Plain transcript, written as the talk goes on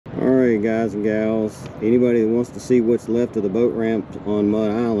morning, guys and gals. Anybody that wants to see what's left of the boat ramp on Mud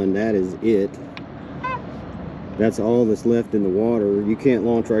Island, that is it. That's all that's left in the water. You can't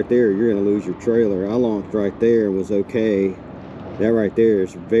launch right there, you're gonna lose your trailer. I launched right there and was okay. That right there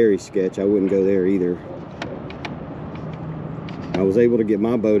is very sketch. I wouldn't go there either. I was able to get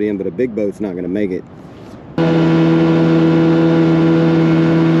my boat in, but a big boat's not gonna make it.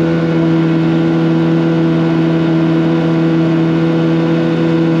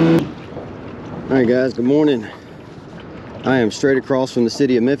 Alright guys, good morning. I am straight across from the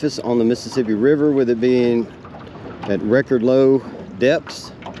city of Memphis on the Mississippi River, with it being at record low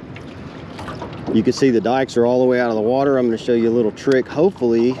depths. You can see the dikes are all the way out of the water. I'm going to show you a little trick,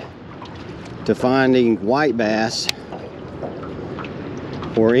 hopefully, to finding white bass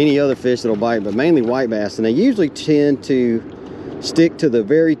or any other fish that'll bite, but mainly white bass. And they usually tend to stick to the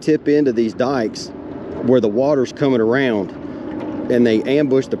very tip end of these dikes where the water's coming around, and they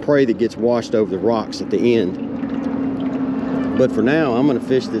ambush the prey that gets washed over the rocks at the end. But for now, I'm going to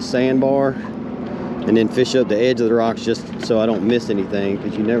fish this sandbar and then fish up the edge of the rocks just so I don't miss anything,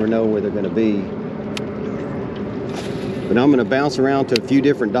 because you never know where they're going to be. But I'm going to bounce around to a few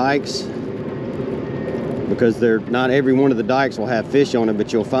different dikes, because not every one of the dikes will have fish on it,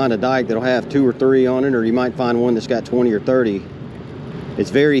 but you'll find a dike that'll have 2 or 3 on it, or you might find one that's got 20 or 30. It's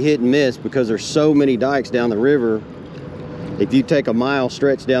very hit and miss because there's so many dikes down the river. If you take a mile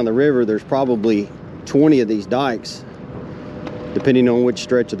stretch down the river, there's probably 20 of these dikes, depending on which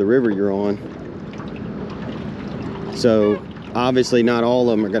stretch of the river you're on. So obviously not all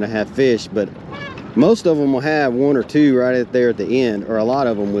of them are going to have fish, but most of them will have 1 or 2 right out there at the end, or a lot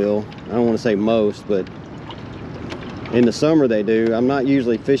of them will. I don't want to say most, but in the summer they do. I'm not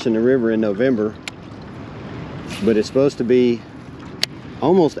usually fishing the river in November, but it's supposed to be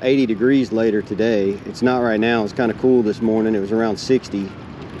almost 80 degrees later today. It's not right now. It's kind of cool this morning. It was around 60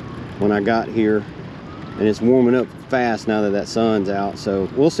 when I got here, and it's warming up fast now that sun's out, so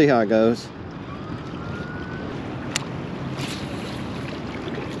we'll see how it goes.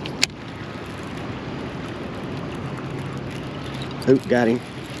 Oop, got him.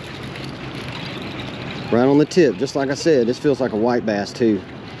 Right on the tip, just like I said. This feels like a white bass too.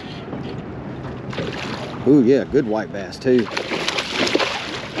 Ooh yeah, good white bass too.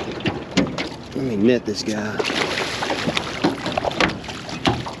 Let me net this guy.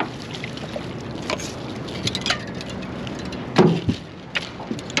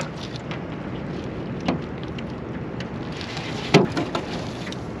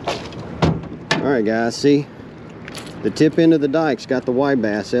 All right guys, see? The tip end of the dike's got the white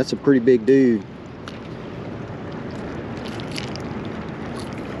bass. That's a pretty big dude.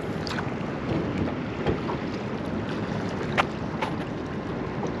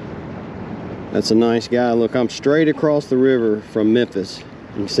 That's a nice guy. Look, I'm straight across the river from Memphis.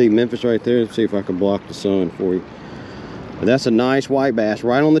 You can see Memphis right there. Let's see if I can block the sun for you. But that's a nice white bass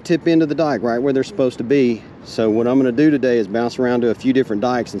right on the tip end of the dike, right where they're supposed to be. So what I'm going to do today is bounce around to a few different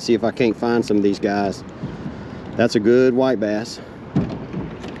dikes and see if I can't find some of these guys. That's a good white bass.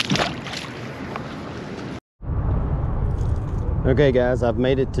 Okay guys, I've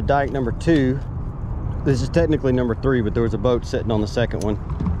made it to dike number 2. This is technically number 3, but there was a boat sitting on the second one.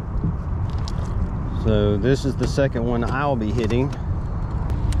 So this is the second one I'll be hitting.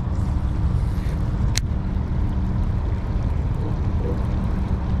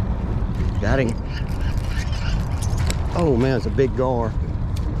 Got him. Oh man, it's a big gar.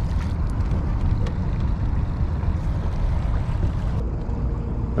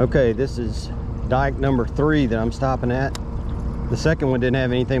 Okay, this is dike number 3 that I'm stopping at. The second one didn't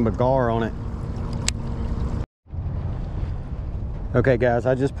have anything but gar on it. Okay guys,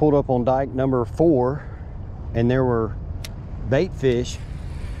 I just pulled up on dike number 4, and there were bait fish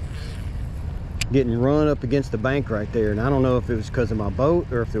getting run up against the bank right there. And I don't know if it was because of my boat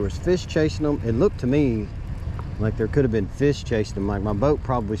or if there was fish chasing them. It looked to me like there could have been fish chasing them. Like my boat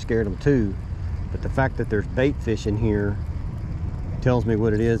probably scared them too. But the fact that there's bait fish in here tells me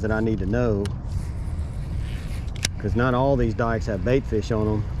what it is that I need to know. Because not all these dikes have bait fish on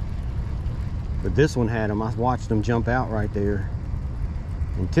them. But this one had them. I watched them jump out right there.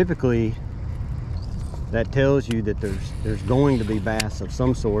 And typically that tells you that there's going to be bass of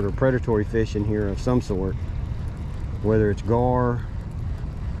some sort, or predatory fish in here of some sort, whether it's gar,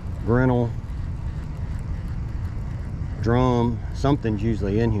 grinnell, drum, something's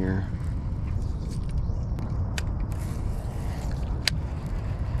usually in here.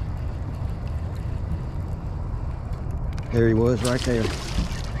 There he was right there,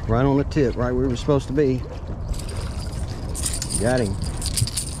 right on the tip, right where we were supposed to be. Got him.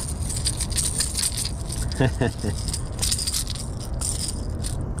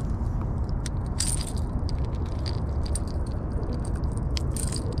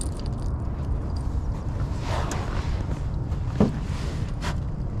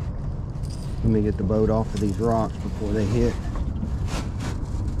 me get the boat off of these rocks before they hit.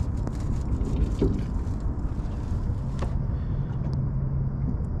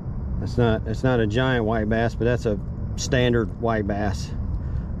 It's not a giant white bass, but that's a standard white bass.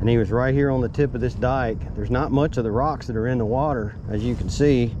 And he was right here on the tip of this dike. There's not much of the rocks that are in the water, as you can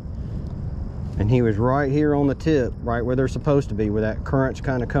see. And he was right here on the tip, right where they're supposed to be, where that current's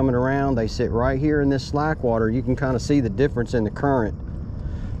kind of coming around. They sit right here in this slack water. You can kind of see the difference in the current.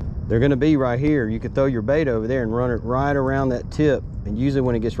 They're gonna be right here. You could throw your bait over there and run it right around that tip. And usually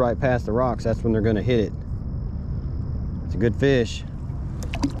when it gets right past the rocks, that's when they're gonna hit it. It's a good fish.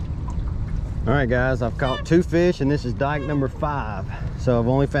 All right, guys, I've caught 2 fish, and this is dike number 5. So I've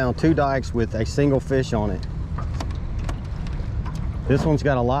only found 2 dikes with a single fish on it. This one's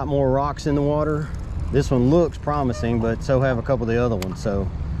got a lot more rocks in the water. This one looks promising, but so have a couple of the other ones. So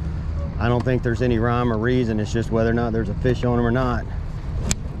I don't think there's any rhyme or reason. It's just whether or not there's a fish on them or not.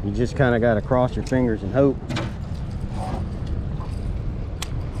 You just kind of got to cross your fingers and hope.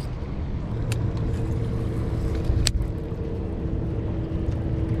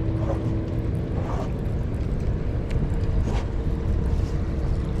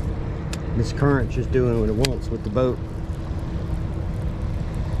 This current's just doing what it wants with the boat.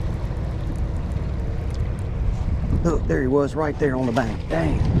 Look, there he was right there on the bank.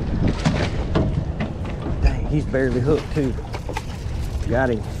 Dang. Dang, he's barely hooked too. Got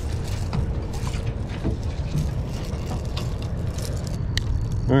him.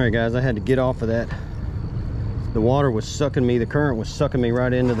 All right, guys, I had to get off of that. The water was sucking me, the current was sucking me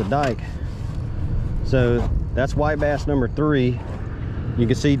right into the dike. So that's white bass number 3. You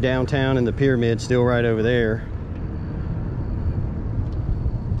can see downtown in the pyramid still right over there.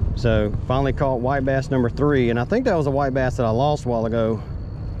 So finally caught white bass number 3, and I think that was a white bass that I lost a while ago.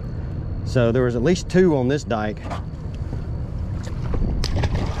 So there was at least 2 on this dike.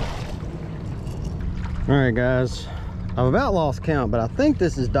 All right, guys, I've about lost count, but I think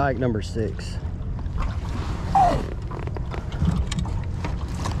this is dike number 6.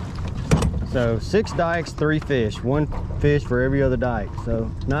 So 6 dikes, 3 fish, 1 fish for every other dike. So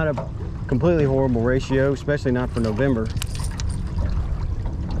not a completely horrible ratio, especially not for November.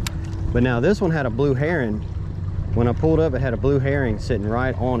 But now this one had a blue herring. When I pulled up, it had a blue herring sitting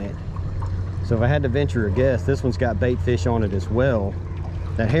right on it. So if I had to venture a guess, this one's got bait fish on it as well.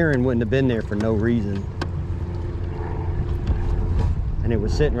 That herring wouldn't have been there for no reason. And it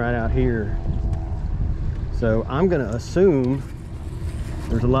was sitting right out here. So I'm gonna assume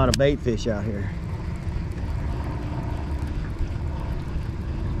there's a lot of bait fish out here.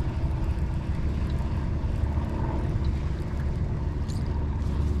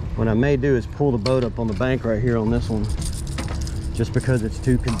 What I may do is pull the boat up on the bank right here on this one, just because it's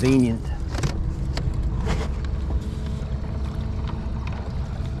too convenient.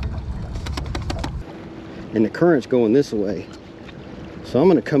 And the current's going this way. So I'm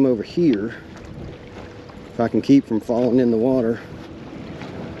gonna come over here, if I can keep from falling in the water.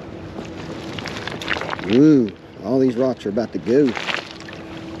 Ooh, all these rocks are about to go.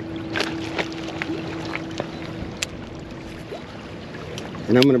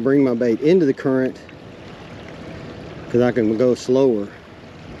 And I'm gonna bring my bait into the current because I can go slower.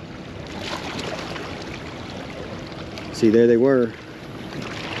 See, there they were.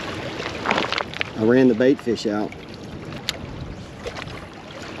 I ran the bait fish out.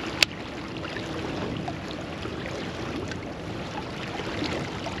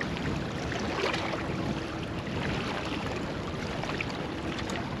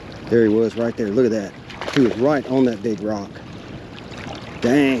 There he was right there. Look at that. He was right on that big rock.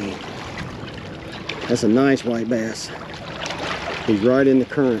 Dang. That's a nice white bass. He's right in the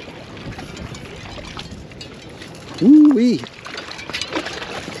current. Woo-wee.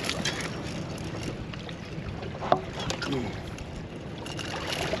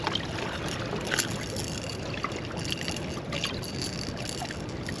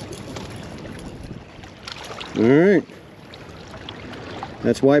 All right.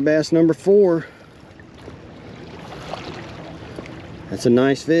 That's white bass number 4. That's a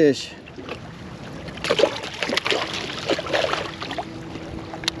nice fish.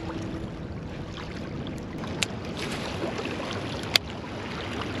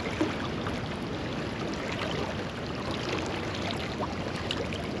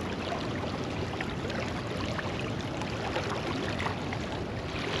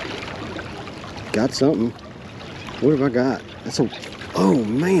 Got something. What have I got? That's a, oh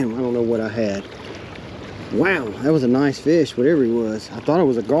man, I don't know what I had. Wow, that was a nice fish, whatever he was. I thought it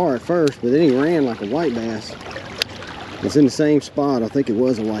was a gar at first, but then he ran like a white bass. It's in the same spot. I think it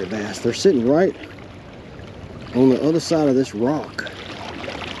was a white bass. They're sitting right on the other side of this rock.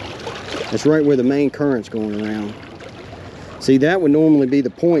 That's right where the main current's going around. See, that would normally be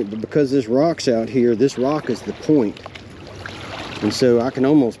the point, but because this rock's out here, this rock is the point. And so I can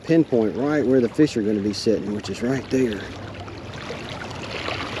almost pinpoint right where the fish are going to be sitting, which is right there.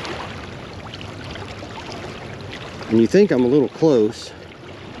 And you think I'm a little close,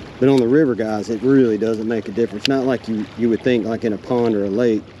 but on the river, guys, it really doesn't make a difference. Not like you would think, like in a pond or a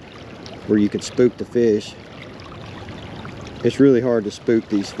lake where you could spook the fish. It's really hard to spook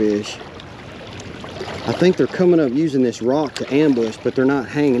these fish. I think they're coming up using this rock to ambush, but they're not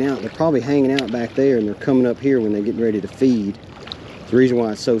hanging out. They're probably hanging out back there, and they're coming up here when they're getting ready to feed. It's the reason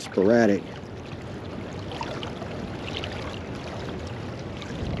why it's so sporadic.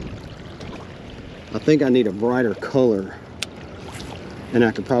 I think I need a brighter color, and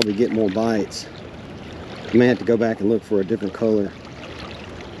I could probably get more bites. I may have to go back and look for a different color.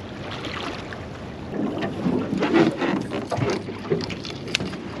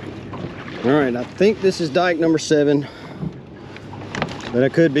 All right, I think this is dike number 7, but I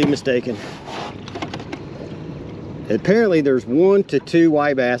could be mistaken. Apparently there's 1 to 2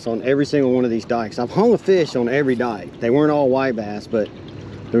 white bass on every single one of these dikes. I've hung a fish on every dike. They weren't all white bass, but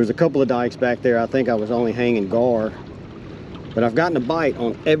there was a couple of dikes back there. I think I was only hanging gar, but I've gotten a bite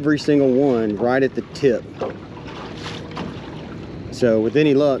on every single one right at the tip. So with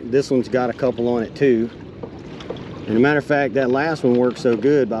any luck, this one's got a couple on it too. And a matter of fact, that last one worked so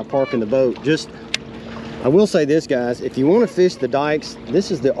good by parking the boat. I will say this, guys, if you want to fish the dikes,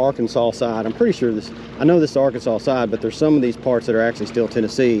 this is the Arkansas side. I'm pretty sure I know this is the Arkansas side, but there's some of these parts that are actually still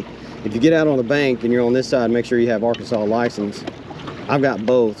Tennessee. If you get out on the bank and you're on this side, make sure you have Arkansas license. I've got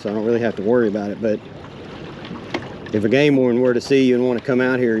both, so I don't really have to worry about it. But if a game warden were to see you and want to come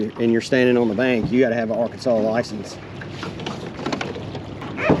out here and you're standing on the bank, you got to have an Arkansas license.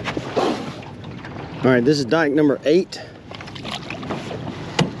 All right, this is dike number 8.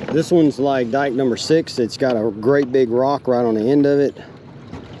 This one's like dike number 6. It's got a great big rock right on the end of it.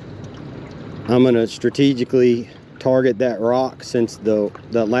 I'm gonna strategically target that rock since the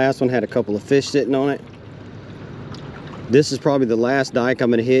last one had a couple of fish sitting on it. This is probably the last dike I'm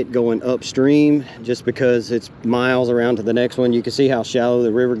gonna hit going upstream, just because it's miles around to the next one. You can see how shallow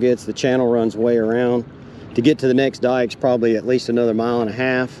the river gets. The channel runs way around. To get to the next dike's probably at least another 1.5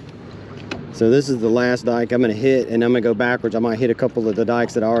 miles. So this is the last dike I'm gonna hit, and I'm gonna go backwards. I might hit a couple of the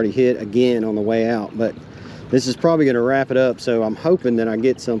dikes that I already hit again on the way out, but this is probably gonna wrap it up, so I'm hoping that I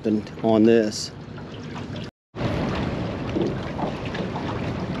get something on this.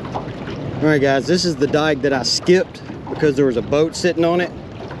 All right, guys, this is the dike that I skipped because there was a boat sitting on it.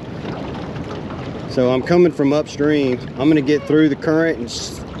 So I'm coming from upstream. I'm gonna get through the current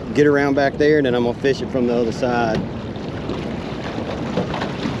and get around back there, and then I'm gonna fish it from the other side.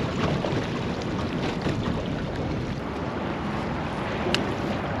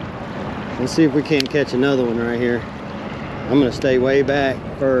 Let's see if we can't catch another one right here. I'm gonna stay way back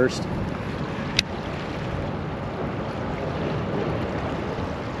first.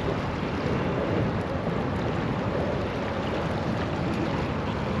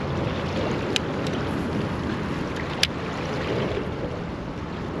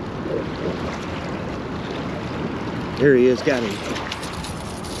 There he is, got him.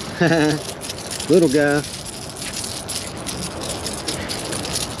 Little guy.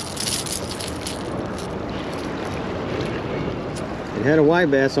 It had a white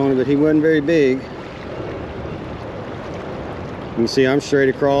bass on it, but he wasn't very big. You can see I'm straight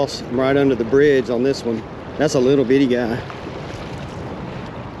across. I'm right under the bridge on this one. That's a little bitty guy.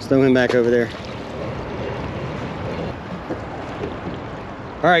 Let's throw him back over there.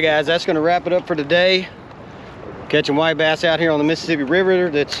 All right, guys, that's gonna wrap it up for today. Catching white bass out here on the Mississippi River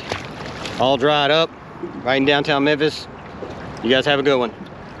that's all dried up right in downtown Memphis. You guys have a good one.